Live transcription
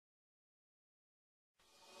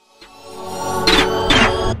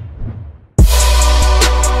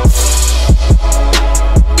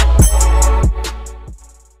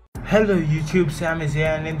Hello YouTube, Sam is here,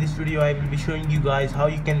 and in this video I will be showing you guys how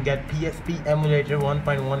you can get PSP Emulator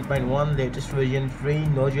 1.1.1 latest version free,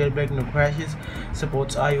 no jailbreak, no crashes,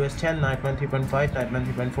 supports iOS 10, 9.3.5,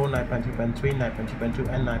 9.3.4, 9.3.3, 9.3.2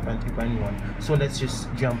 and 9.3.1. So let's just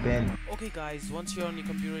jump in. Okay guys, once you're on your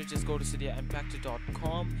computer, just go to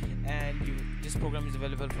cdyimpactor.com and this program is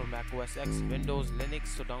available for Mac OS X, Windows, Linux.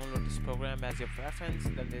 So download this program as your preference.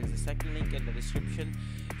 Then there is a second link in the description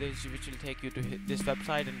which will take you to this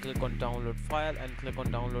website, and click on download file and click on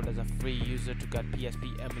download as a free user to get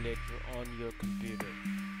PSP emulator on your computer.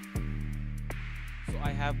 So I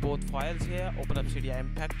have both files here. Open up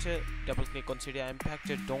cdyimpactor, double click on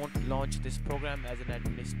cdyimpactor. Don't launch this program as an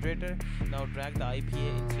administrator. Now drag the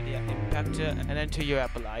IPA in cdyimpactor and enter your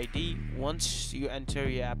Apple ID. Once you enter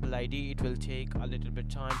your Apple ID, it will take a little bit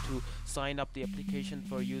time to sign up the application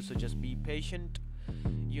for you, so just be patient.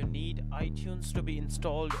 You need iTunes to be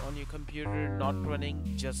installed on your computer, not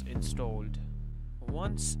running, just installed.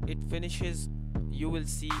 Once it finishes, you will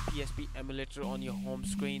see PSP emulator on your home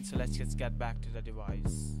screen. So let's just get back to the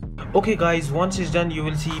device. Okay guys, once it's done, you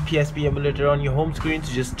will see PSP emulator on your home screen.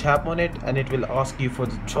 So just tap on it and it will ask you for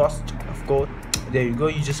the trust, of course. There you go.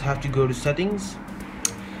 You just have to go to settings,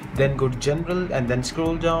 then go to general, and then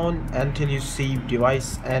scroll down until you see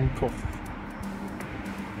device and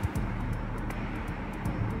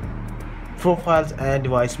profiles and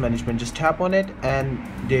device management. Just tap on it and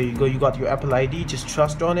there you go. You got your Apple ID. Just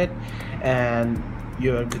trust on it and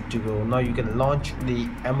you're good to go. Now you can launch the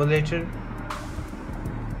emulator.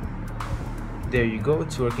 There you go.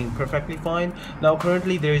 It's working perfectly fine. Now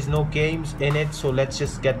currently there is no games in it, so let's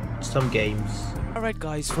just get some games. Alright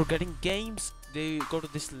guys, for getting games, they go to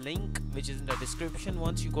this link which is in the description.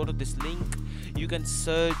 Once you go to this link, you can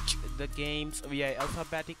search the games via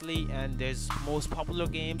alphabetically, and there's most popular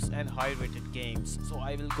games and high rated games. So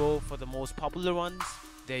I will go for the most popular ones.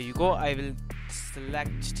 There you go. I will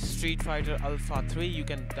select Street Fighter Alpha 3. You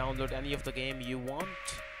can download any of the game you want.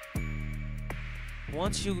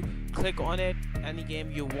 Once you click on it, any game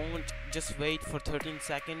you want, just wait for 13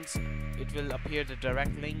 seconds. It will appear the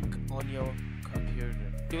direct link on your computer.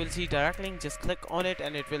 You will see direct link, just click on it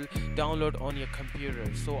and it will download on your computer.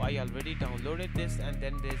 So I already downloaded this, and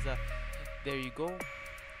then there you go,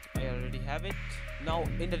 I already have it. Now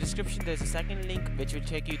in the description there's a second link which will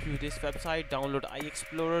take you to this website. Download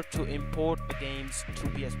iExplorer to import the games to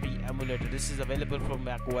PSP emulator. This is available for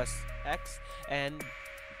Mac OS X and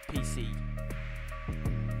PC.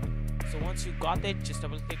 So once you got it, just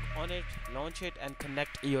double click on it, launch it and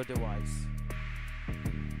connect your device.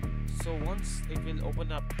 So once it will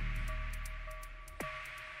open up,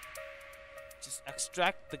 just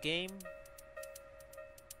extract the game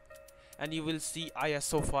and you will see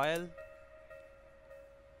ISO file.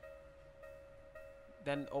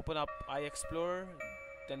 Then open up iExplorer,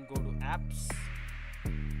 then go to apps,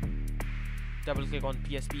 double click on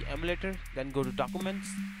PSP emulator, then go to documents,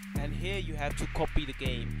 and here you have to copy the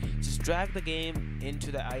game. Just drag the game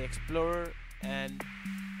into the iExplorer and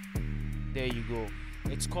there you go.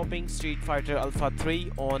 It's copying Street Fighter Alpha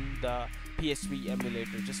 3 on the PSP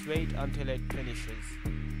emulator. Just wait until it finishes.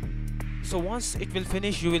 So once it will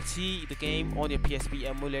finish, you will see the game on your PSP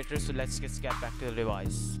emulator. So let's just get back to the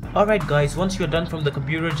device. Alright guys, once you're done from the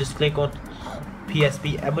computer, just click on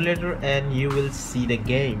PSP emulator and you will see the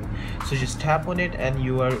game. So just tap on it and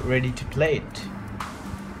you are ready to play it.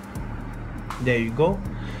 There you go.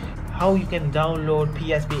 How you can download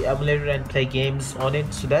PSP emulator and play games on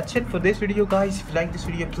it. So that's it for this video guys. If you like this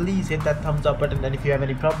video, please hit that thumbs up button, and if you have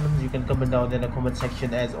any problems you can comment down in the comment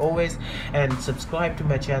section as always, and subscribe to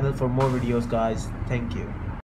my channel for more videos guys. Thank you.